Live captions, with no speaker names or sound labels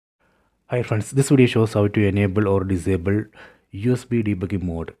Hi friends, this video shows how to enable or disable USB debugging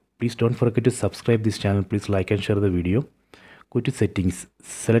mode. Please don't forget to subscribe this channel. Please like and share the video. Go to settings,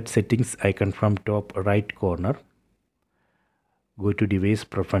 select settings icon from top right corner. Go to device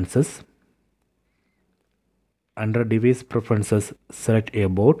preferences. Under device preferences, select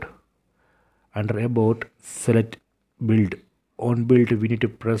about. Under about, select build. On build, we need to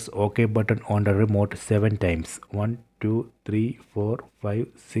press OK button on the remote 7 times. 1, 2, 3, 4, 5,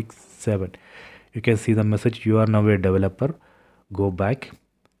 6, 7. You can see the message, you are now a developer. Go back.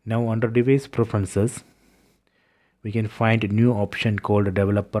 Now under device preferences, we can find a new option called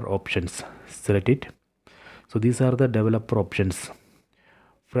developer options. Select it. So these are the developer options.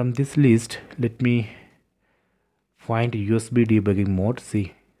 From this list, let me find USB debugging mode.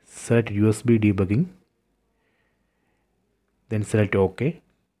 See, select USB debugging. Then select OK.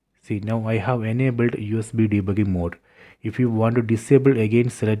 See, now I have enabled USB debugging mode. If you want to disable, again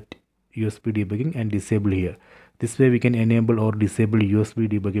select USB debugging and disable here. This way we can enable or disable USB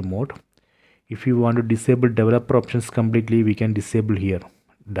debugging mode. If you want to disable developer options completely, we can disable here.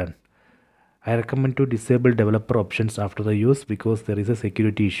 Done. I recommend to disable developer options after the use because there is a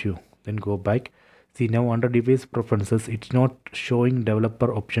security issue. Then go back. See, now under device preferences, it's not showing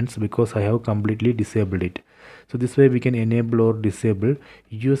developer options because I have completely disabled it. So this way we can enable or disable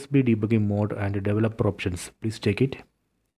USB debugging mode and developer options. Please check it.